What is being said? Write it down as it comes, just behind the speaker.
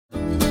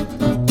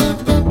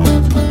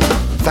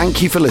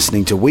Thank you for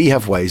listening to We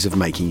Have Ways of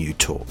Making You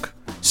Talk.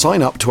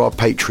 Sign up to our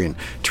Patreon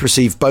to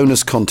receive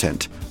bonus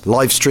content,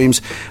 live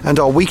streams, and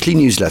our weekly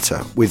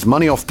newsletter with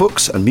money off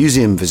books and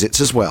museum visits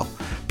as well,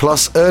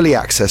 plus early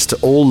access to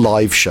all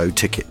live show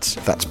tickets.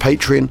 That's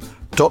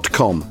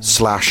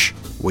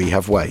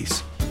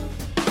patreon.com/wehaveways.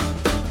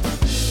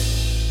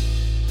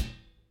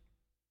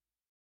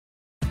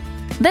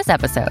 This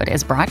episode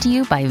is brought to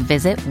you by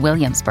Visit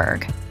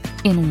Williamsburg.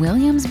 In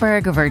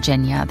Williamsburg,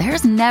 Virginia,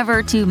 there's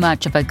never too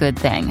much of a good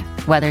thing.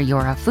 Whether you're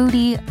a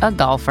foodie, a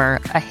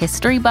golfer, a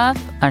history buff,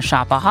 a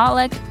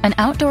shopaholic, an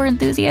outdoor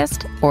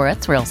enthusiast, or a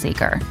thrill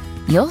seeker,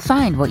 you'll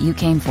find what you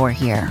came for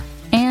here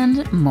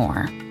and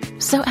more.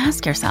 So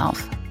ask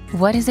yourself,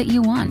 what is it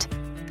you want?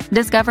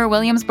 Discover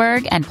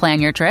Williamsburg and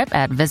plan your trip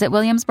at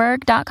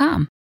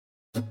visitwilliamsburg.com.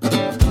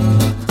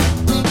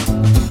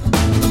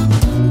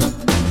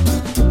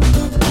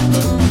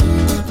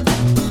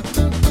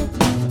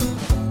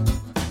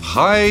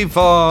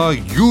 Haiva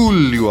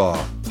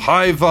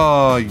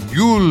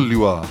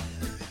Julua,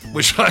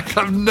 which I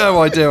have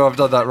no idea I've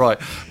done that right,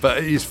 but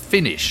it is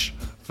Finnish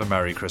for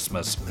Merry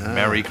Christmas.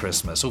 Merry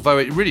Christmas. Although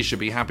it really should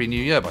be Happy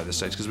New Year by this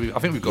stage, because I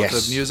think we've got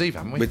to New Year's Eve,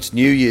 haven't we? It's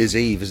New Year's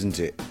Eve, isn't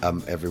it,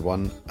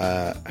 everyone?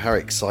 How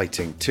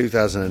exciting.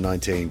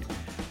 2019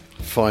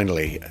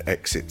 finally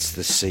exits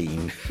the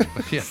scene.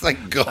 Yeah.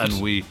 Thank God.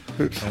 And we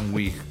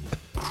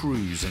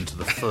cruise into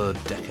the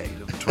third decade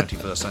of the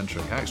 21st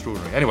century. How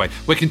extraordinary. Anyway,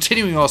 we're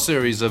continuing our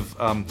series of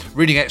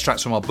reading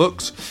extracts from our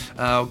books,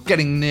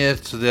 getting near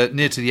to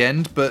the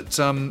end, but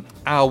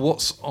Al,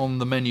 what's on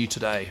the menu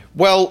today?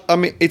 Well, I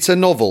mean, it's a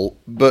novel,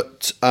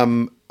 but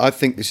I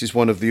think this is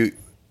one of the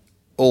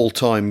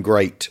all-time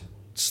great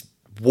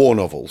war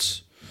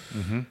novels,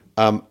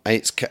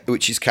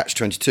 which is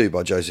Catch-22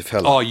 by Joseph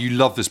Heller. Oh, you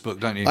love this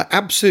book, don't you? I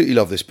absolutely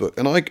love this book,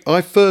 and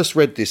I first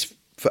read this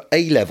for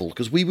A-level,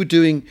 because we were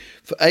doing,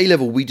 for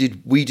A-level, we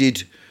did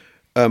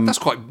that's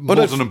quite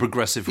modern and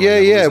progressive. Yeah,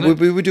 isn't it?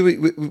 we were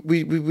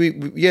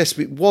doing. Yes,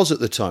 it was at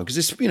the time, because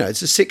it's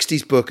it's a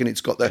 '60s book, and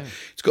it's got the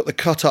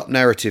cut up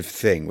narrative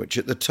thing, which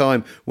at the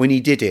time when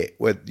he did it,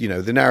 where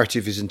the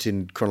narrative isn't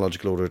in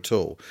chronological order at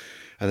all,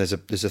 and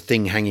there's a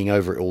thing hanging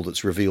over it all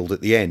that's revealed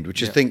at the end,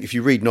 which I think if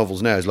you read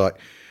novels now is like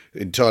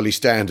entirely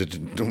standard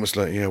and almost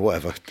like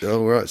whatever.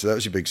 Oh right, so that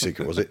was your big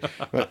secret, was it?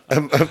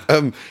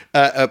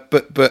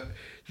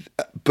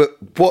 But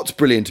what's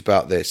brilliant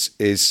about this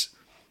is,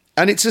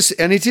 and it is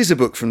a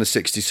book from the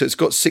 60s, so it's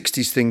got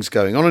 60s things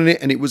going on in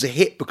it, and it was a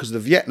hit because of the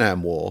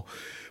Vietnam War.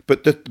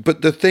 But the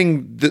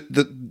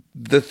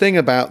thing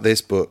about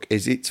this book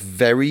is it's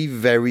very,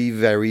 very,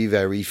 very,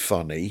 very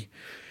funny,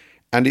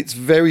 and it's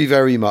very,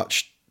 very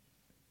much.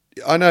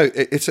 I know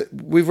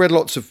we've read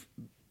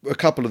a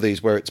couple of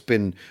these where it's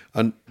been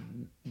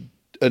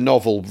a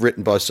novel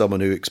written by someone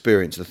who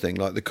experienced the thing,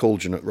 like The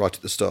Cauldron right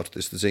at the start of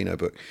this, the Zeno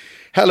book.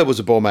 Heller was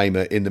a bomb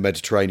aimer in the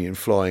Mediterranean,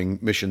 flying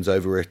missions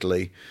over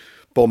Italy,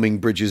 bombing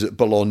bridges at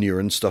Bologna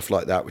and stuff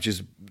like that, which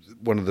is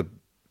one of the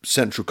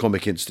central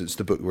comic incidents of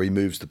the book where he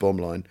moves the bomb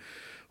line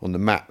on the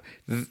map.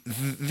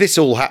 This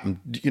all happened,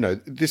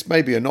 this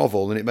may be a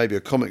novel, and it may be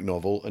a comic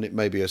novel, and it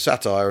may be a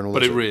satire and all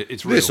that. But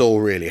it's real. This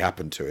all really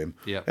happened to him.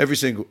 Yeah. Every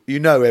single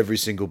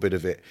bit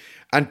of it.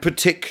 And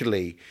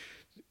particularly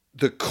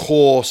the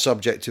core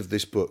subject of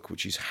this book,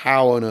 which is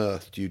how on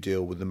earth do you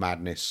deal with the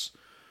madness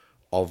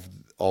of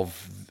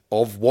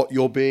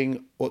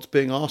what's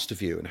being asked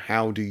of you, and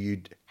how do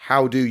you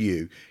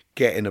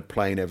get in a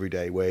plane every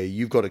day where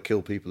you've got to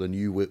kill people and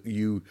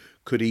you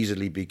could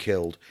easily be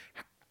killed,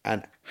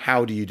 and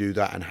how do you do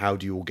that, and how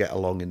do you all get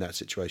along in that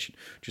situation,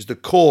 which is the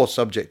core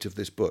subject of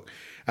this book.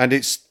 And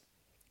it's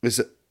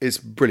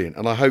brilliant,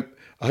 and I hope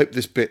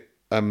this bit,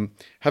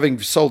 having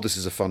sold this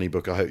as a funny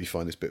book, I hope you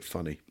find this bit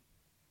funny.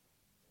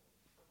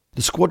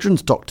 The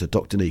squadron's doctor,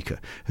 Dr. Nika,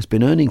 has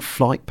been earning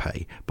flight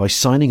pay by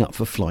signing up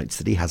for flights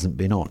that he hasn't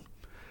been on.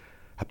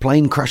 A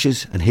plane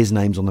crashes and his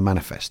name's on the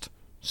manifest,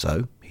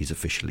 so he's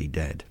officially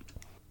dead.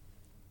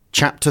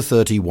 Chapter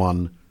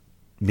 31,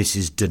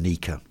 Mrs.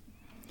 Danica.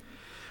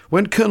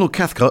 When Colonel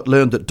Cathcart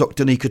learned that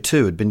Dr. Nika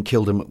too had been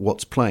killed in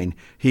Watts' plane,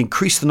 he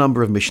increased the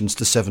number of missions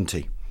to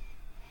 70.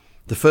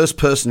 The first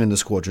person in the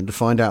squadron to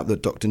find out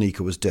that Dr.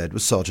 Nika was dead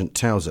was Sergeant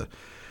Towser,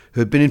 who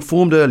had been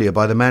informed earlier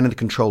by the man in the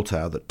control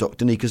tower that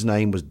Dr. Nika's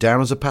name was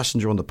down as a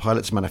passenger on the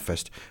pilot's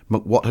manifest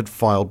McWatt had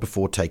filed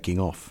before taking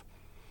off.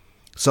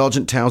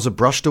 Sergeant Towser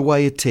brushed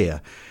away a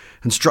tear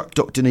and struck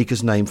Dr.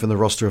 Nika's name from the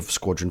roster of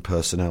squadron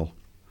personnel.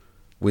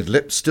 With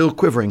lips still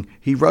quivering,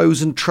 he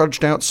rose and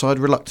trudged outside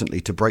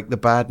reluctantly to break the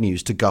bad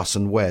news to Gus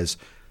and Wes,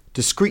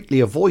 discreetly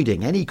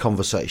avoiding any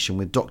conversation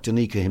with Dr.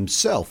 Nika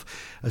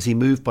himself as he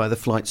moved by the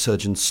flight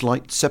surgeon's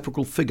slight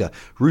sepulchral figure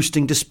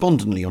roosting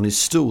despondently on his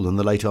stool in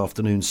the late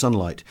afternoon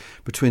sunlight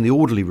between the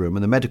orderly room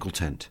and the medical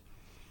tent.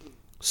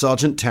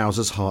 Sergeant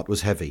Towser's heart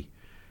was heavy.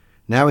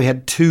 Now he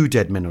had 2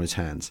 dead men on his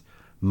hands.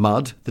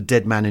 Mudd, the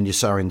dead man in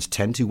Yossarian's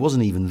tent, who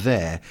wasn't even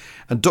there,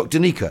 and Dr.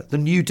 Nika, the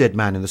new dead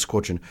man in the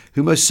squadron,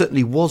 who most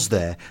certainly was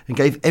there and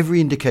gave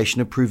every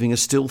indication of proving a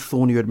still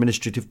thornier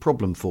administrative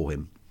problem for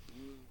him.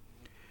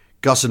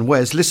 Gus and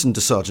Wes listened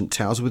to Sergeant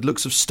Towser with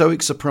looks of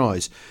stoic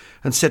surprise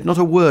and said not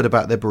a word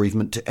about their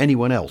bereavement to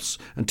anyone else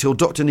until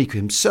Dr. Nika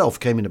himself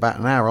came in about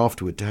an hour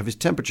afterward to have his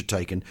temperature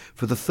taken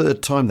for the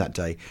third time that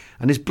day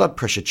and his blood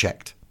pressure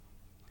checked.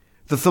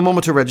 The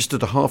thermometer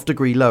registered a half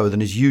degree lower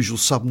than his usual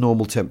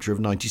subnormal temperature of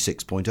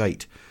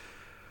 96.8.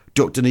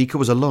 Dr. Nika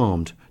was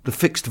alarmed. The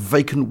fixed,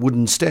 vacant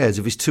wooden stares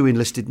of his two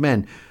enlisted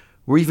men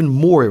were even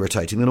more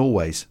irritating than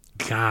always.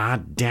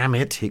 "God damn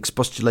it," he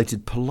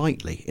expostulated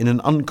politely in an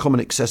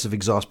uncommon excess of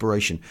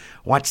exasperation.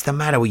 "What's the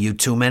matter with you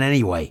two men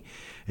anyway?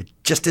 It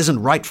just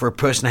isn't right for a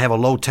person to have a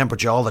low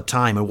temperature all the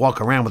time and walk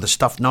around with a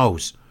stuffed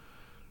nose."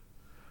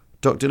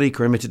 Dr.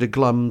 Nika emitted a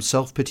glum,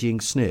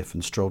 self-pitying sniff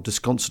and strolled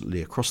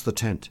disconsolately across the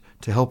tent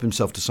to help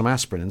himself to some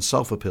aspirin and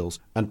sulphur pills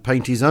and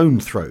paint his own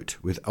throat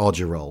with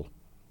Argyrol.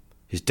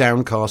 His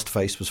downcast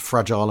face was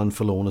fragile and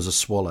forlorn as a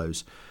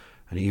swallow's,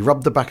 and he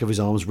rubbed the back of his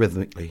arms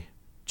rhythmically.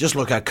 "Just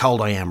look how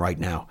cold I am right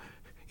now.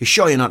 You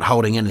sure you're not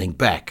holding anything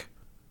back?"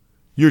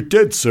 "You're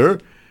dead, sir,"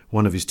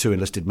 one of his two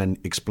enlisted men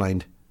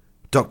explained.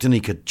 Dr.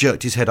 Nika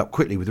jerked his head up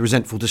quickly with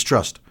resentful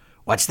distrust.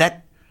 "What's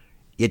that?"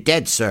 "You're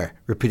dead, sir,"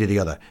 repeated the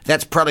other.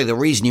 "That's probably the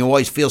reason you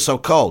always feel so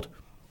cold."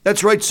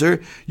 "That's right,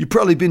 sir. You've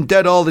probably been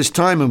dead all this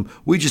time and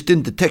we just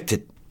didn't detect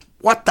it."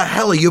 "What the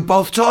hell are you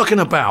both talking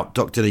about?"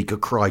 Dr. Nika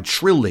cried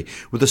shrilly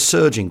with a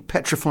surging,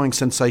 petrifying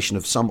sensation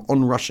of some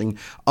onrushing,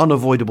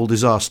 unavoidable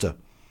disaster.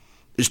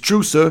 "It's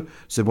true, sir,"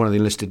 said one of the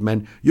enlisted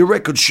men. "Your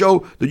records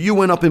show that you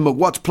went up in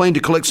McWatt's plane to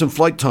collect some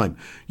flight time.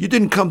 You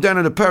didn't come down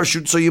in a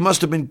parachute, so you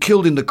must have been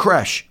killed in the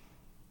crash."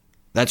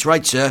 "That's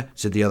right, sir,"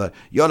 said the other.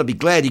 "You ought to be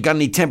glad you got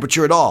any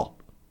temperature at all."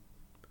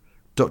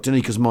 Dr.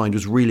 Nika's mind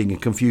was reeling in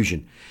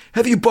confusion.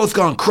 "Have you both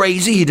gone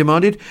crazy?" he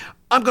demanded.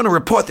 "I'm going to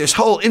report this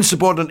whole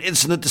insubordinate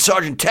incident to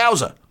Sergeant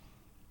Towser."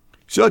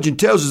 "Sergeant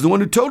Towser's the one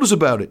who told us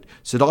about it,"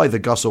 said either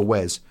Gus or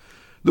Wes.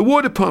 "The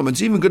War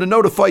Department's even going to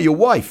notify your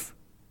wife."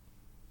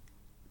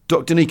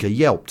 Dr. Nika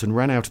yelped and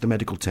ran out of the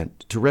medical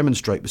tent to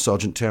remonstrate with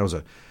Sergeant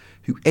Towser,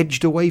 who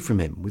edged away from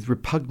him with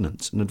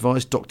repugnance and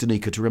advised Dr.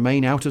 Nika to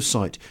remain out of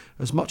sight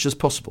as much as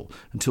possible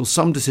until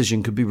some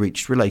decision could be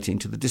reached relating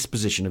to the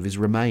disposition of his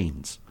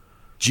remains.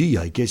 "Gee,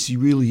 I guess he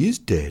really is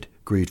dead,"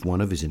 grieved one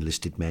of his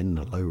enlisted men in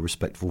a low,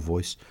 respectful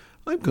voice.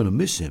 "I'm going to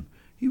miss him.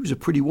 He was a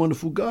pretty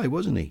wonderful guy,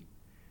 wasn't he?"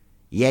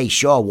 "Yeah, he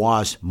sure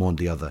was," mourned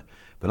the other.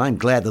 "But I'm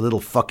glad the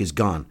little fuck is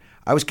gone.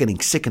 I was getting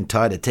sick and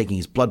tired of taking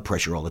his blood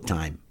pressure all the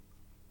time."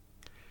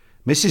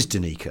 Mrs.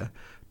 Danica,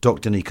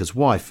 Dr. Nika's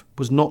wife,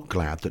 was not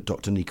glad that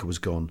Dr. Nika was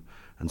gone,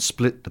 and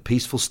split the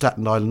peaceful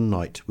Staten Island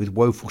night with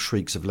woeful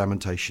shrieks of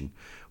lamentation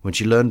when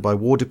she learned by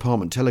War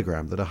Department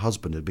telegram that her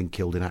husband had been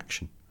killed in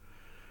action.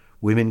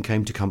 Women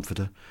came to comfort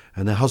her,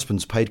 and their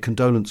husbands paid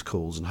condolence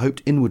calls and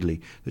hoped inwardly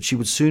that she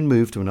would soon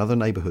move to another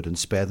neighbourhood and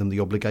spare them the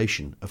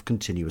obligation of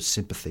continuous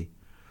sympathy.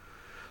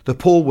 The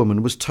poor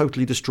woman was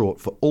totally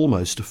distraught for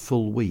almost a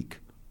full week.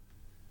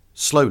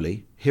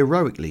 Slowly,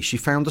 heroically, she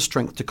found the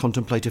strength to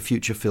contemplate a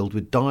future filled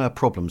with dire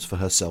problems for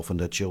herself and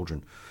her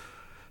children.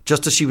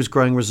 Just as she was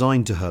growing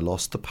resigned to her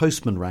loss, the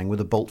postman rang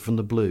with a bolt from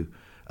the blue,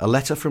 a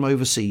letter from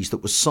overseas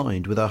that was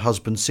signed with her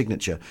husband's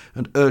signature,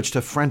 and urged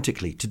her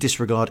frantically to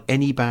disregard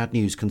any bad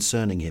news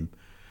concerning him.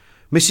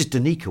 Mrs.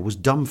 Danica was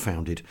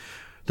dumbfounded.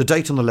 The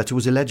date on the letter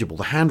was illegible,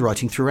 the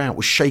handwriting throughout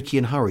was shaky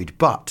and hurried,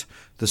 but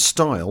the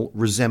style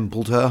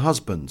resembled her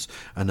husband's,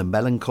 and the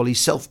melancholy,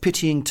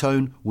 self-pitying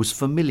tone was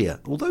familiar,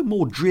 although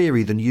more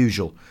dreary than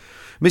usual.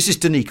 Mrs.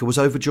 Danica was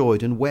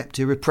overjoyed and wept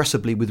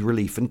irrepressibly with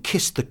relief and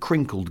kissed the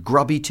crinkled,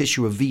 grubby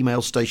tissue of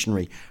V-mail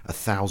stationery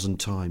 1,000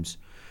 times.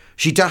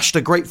 She dashed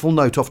a grateful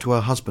note off to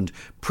her husband,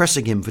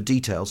 pressing him for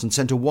details, and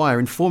sent a wire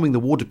informing the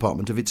War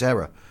Department of its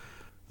error.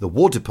 The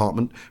War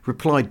Department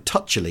replied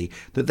touchily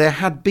that there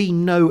had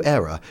been no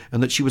error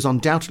and that she was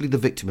undoubtedly the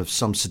victim of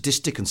some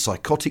sadistic and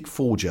psychotic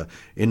forger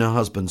in her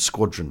husband's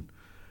squadron.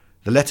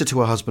 The letter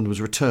to her husband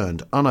was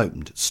returned,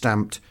 unopened,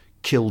 stamped,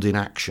 "Killed in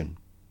action."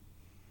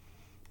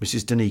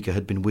 Mrs. Danica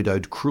had been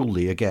widowed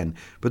cruelly again,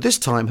 but this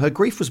time her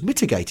grief was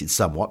mitigated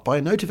somewhat by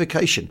a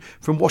notification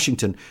from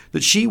Washington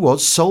that she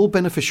was sole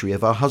beneficiary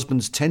of her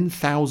husband's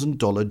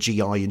 $10,000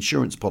 GI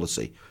insurance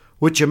policy,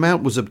 which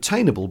amount was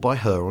obtainable by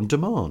her on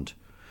demand.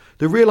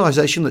 The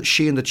realization that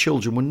she and the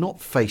children were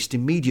not faced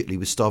immediately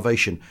with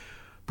starvation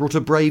brought a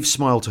brave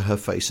smile to her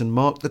face and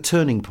marked the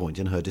turning point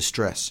in her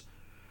distress.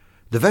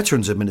 The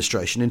Veterans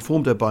Administration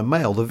informed her by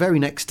mail the very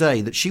next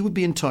day that she would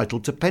be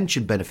entitled to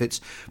pension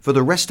benefits for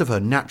the rest of her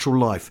natural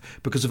life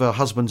because of her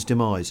husband's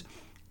demise,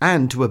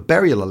 and to a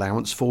burial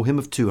allowance for him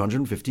of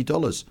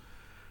 $250.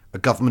 A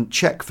government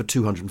cheque for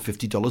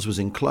 $250 was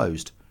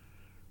enclosed.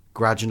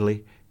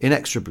 Gradually,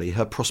 inexorably,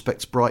 her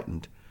prospects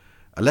brightened.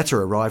 A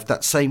letter arrived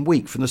that same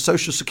week from the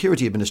Social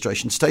Security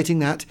Administration stating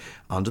that,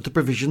 under the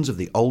provisions of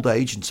the Old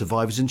Age and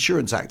Survivors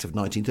Insurance Act of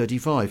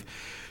 1935,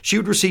 she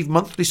would receive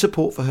monthly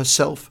support for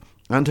herself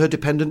and her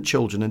dependent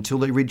children until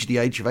they reached the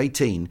age of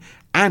 18,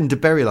 and a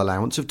burial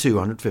allowance of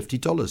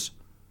 $250.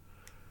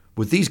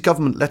 With these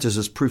government letters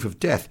as proof of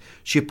death,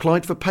 she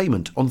applied for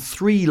payment on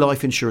 3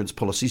 life insurance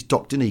policies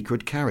Dr. Nika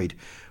had carried,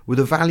 with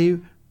a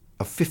value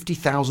of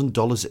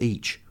 $50,000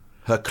 each.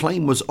 Her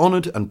claim was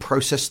honoured and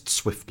processed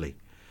swiftly.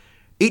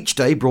 Each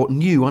day brought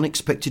new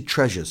unexpected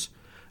treasures.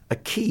 A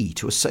key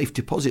to a safe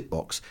deposit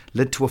box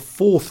led to a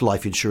fourth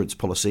life insurance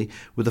policy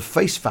with a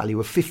face value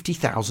of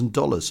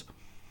 $50,000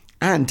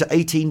 and to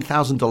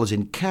 $18,000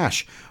 in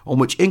cash on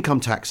which income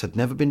tax had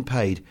never been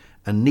paid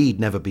and need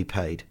never be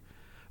paid.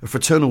 A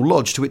fraternal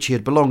lodge to which he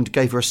had belonged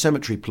gave her a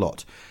cemetery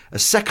plot. A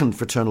second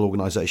fraternal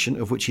organisation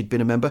of which he'd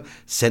been a member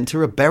sent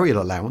her a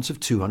burial allowance of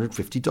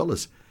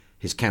 $250.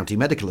 His county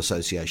medical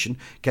association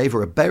gave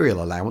her a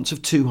burial allowance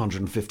of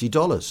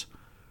 $250.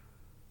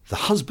 The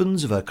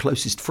husbands of her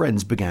closest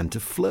friends began to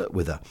flirt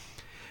with her.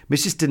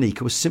 Mrs.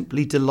 Danica was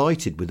simply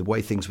delighted with the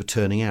way things were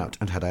turning out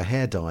and had her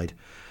hair dyed.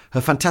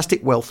 Her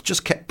fantastic wealth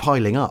just kept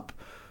piling up,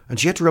 and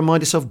she had to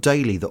remind herself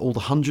daily that all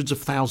the hundreds of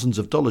thousands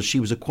of dollars she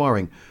was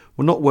acquiring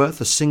were not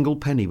worth a single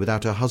penny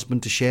without her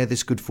husband to share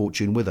this good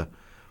fortune with her.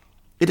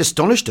 It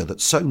astonished her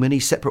that so many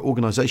separate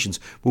organisations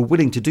were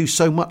willing to do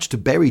so much to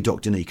bury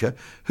Dr. Danica,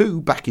 who,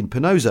 back in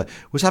Penosa,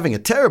 was having a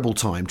terrible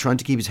time trying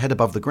to keep his head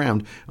above the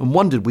ground, and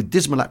wondered with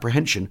dismal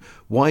apprehension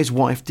why his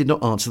wife did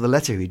not answer the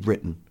letter he'd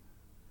written.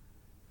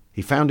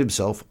 He found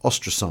himself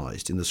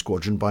ostracised in the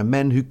squadron by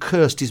men who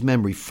cursed his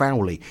memory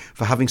foully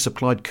for having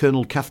supplied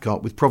Colonel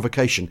Cathcart with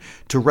provocation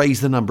to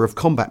raise the number of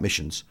combat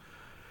missions.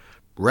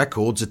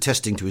 Records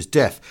attesting to his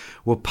death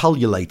were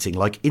pullulating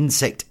like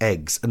insect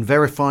eggs and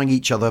verifying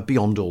each other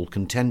beyond all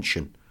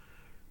contention.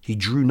 He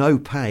drew no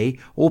pay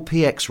or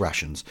PX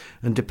rations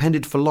and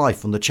depended for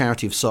life on the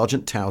charity of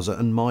Sergeant Towser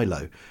and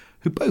Milo,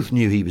 who both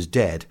knew he was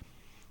dead.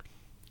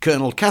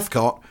 Colonel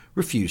Cathcart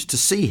refused to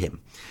see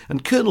him,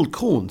 and Colonel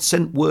Corn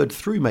sent word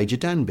through Major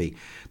Danby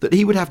that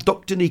he would have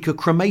Dr. Danica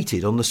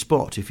cremated on the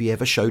spot if he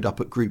ever showed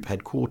up at Group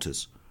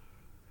headquarters.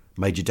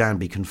 Major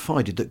Danby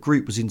confided that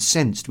Group was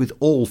incensed with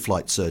all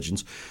flight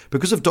surgeons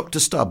because of Dr.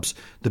 Stubbs,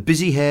 the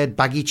busy-haired,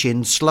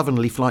 baggy-chinned,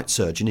 slovenly flight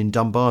surgeon in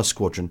Dunbar's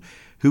squadron,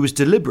 who was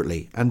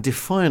deliberately and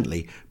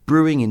defiantly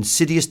brewing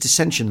insidious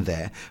dissension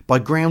there by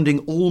grounding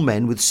all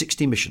men with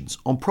 60 missions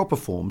on proper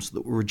forms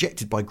that were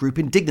rejected by Group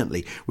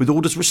indignantly, with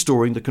orders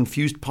restoring the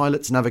confused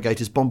pilots,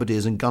 navigators,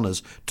 bombardiers and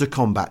gunners to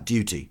combat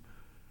duty.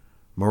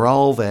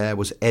 Morale there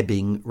was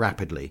ebbing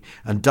rapidly,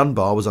 and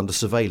Dunbar was under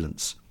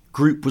surveillance.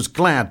 Group was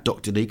glad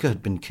Dr. Danica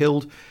had been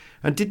killed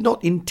and did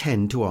not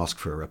intend to ask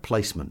for a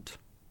replacement.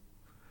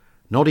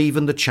 Not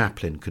even the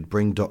chaplain could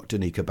bring Dr.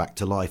 Danica back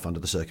to life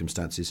under the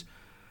circumstances.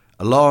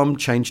 Alarm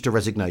changed to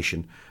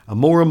resignation, and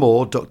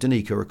more Dr.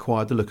 Danica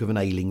acquired the look of an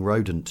ailing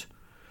rodent.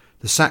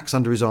 The sacs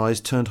under his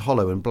eyes turned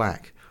hollow and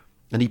black,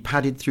 and he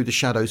padded through the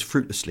shadows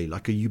fruitlessly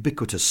like a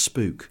ubiquitous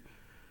spook.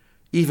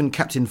 Even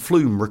Captain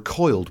Flume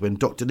recoiled when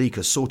Dr.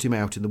 Danica sought him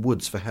out in the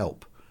woods for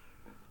help.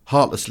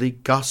 Heartlessly,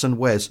 Gus and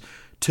Wes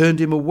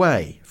turned him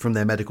away from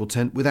their medical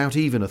tent without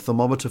even a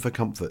thermometer for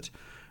comfort,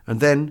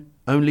 and then,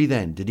 only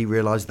then, did he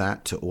realise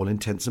that, to all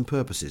intents and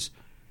purposes,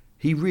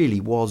 he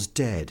really was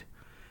dead,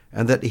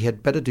 and that he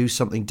had better do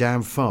something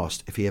damn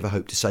fast if he ever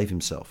hoped to save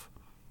himself.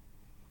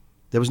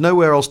 There was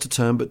nowhere else to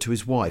turn but to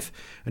his wife,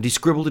 and he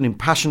scribbled an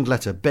impassioned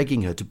letter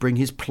begging her to bring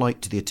his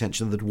plight to the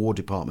attention of the War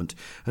Department,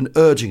 and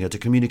urging her to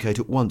communicate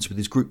at once with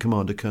his group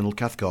commander, Colonel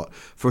Cathcart,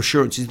 for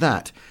assurances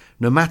that,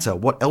 no matter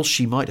what else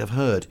she might have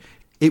heard,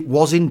 it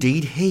was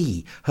indeed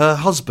he, her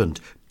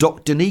husband,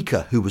 Dr.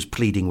 Danica, who was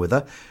pleading with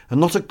her,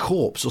 and not a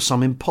corpse or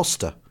some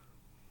impostor.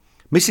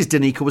 Mrs.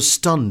 Danica was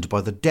stunned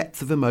by the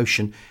depth of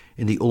emotion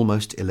in the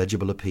almost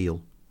illegible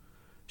appeal.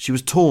 She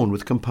was torn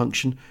with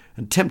compunction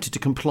and tempted to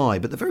comply,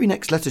 but the very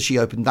next letter she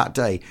opened that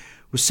day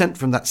was sent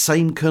from that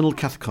same Colonel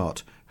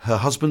Cathcart, her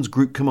husband's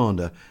group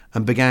commander,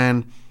 and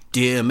began,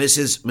 "Dear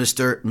Mrs.,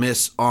 Mr.,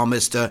 Miss, or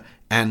Mr.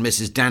 and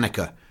Mrs.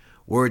 Danica,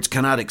 words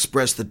cannot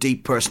express the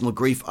deep personal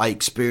grief I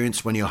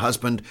experienced when your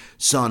husband,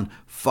 son,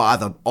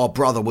 father, or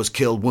brother was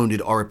killed,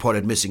 wounded, or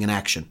reported missing in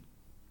action."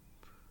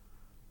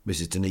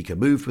 Mrs. Danica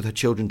moved with her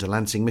children to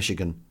Lansing,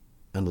 Michigan,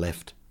 and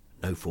left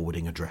no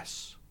forwarding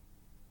address.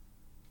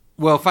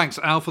 Well, thanks,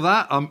 Al, for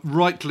that.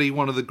 Rightly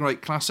one of the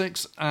great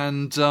classics,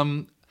 and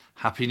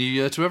Happy New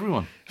Year to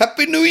everyone.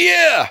 Happy New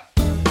Year!